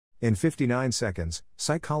In 59 seconds,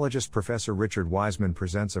 psychologist Professor Richard Wiseman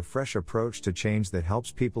presents a fresh approach to change that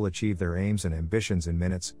helps people achieve their aims and ambitions in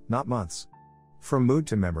minutes, not months. From mood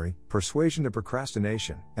to memory, persuasion to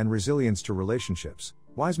procrastination, and resilience to relationships,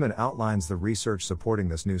 Wiseman outlines the research supporting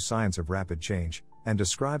this new science of rapid change, and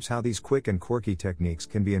describes how these quick and quirky techniques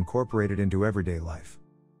can be incorporated into everyday life.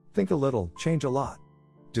 Think a little, change a lot.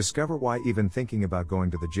 Discover why even thinking about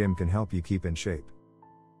going to the gym can help you keep in shape.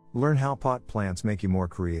 Learn how pot plants make you more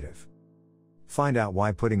creative. Find out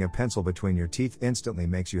why putting a pencil between your teeth instantly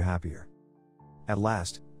makes you happier. At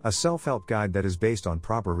last, a self-help guide that is based on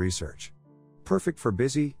proper research. Perfect for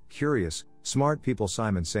busy, curious, smart people.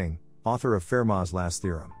 Simon Singh, author of Fermat's Last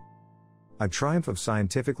Theorem. A triumph of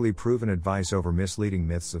scientifically proven advice over misleading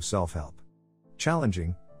myths of self-help.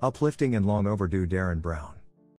 Challenging, uplifting and long overdue. Darren Brown.